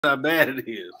how bad it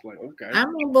is. Like, okay. I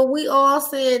mean, but we all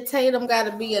said Tatum got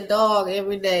to be a dog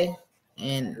every day,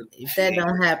 and if that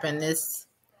don't happen, it's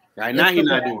right now he's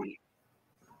not doing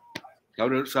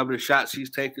it. Some of the shots he's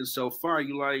taken so far,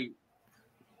 you like.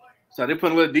 So they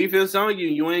put a little defense on you.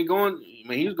 You ain't going. I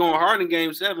mean, he was going hard in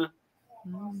Game 7.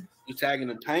 You tagging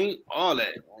the paint, all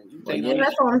that. Well, yeah,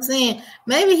 that's what I'm saying.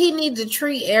 Maybe he needs to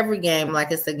treat every game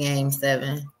like it's a Game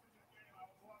 7.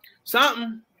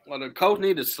 Something. Well, the coach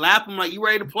need to slap him like, you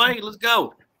ready to play? Let's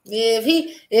go. Yeah,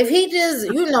 if he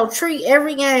just treat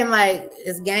every game like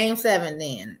it's Game 7,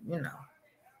 then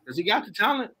Cause he got the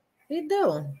talent. He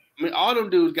do. I mean, all them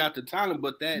dudes got the talent,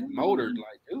 but that motor,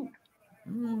 like, dude,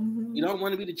 you don't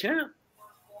want to be the champ.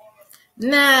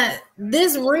 Now,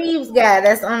 this Reeves guy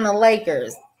that's on the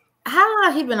Lakers, how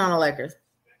long he been on the Lakers?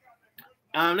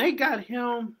 They got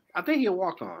him. I think he'll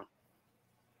walk on.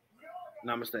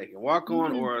 Not mistaken, walk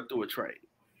on or through a trade.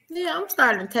 Yeah, I'm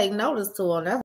starting to take notice to him. That's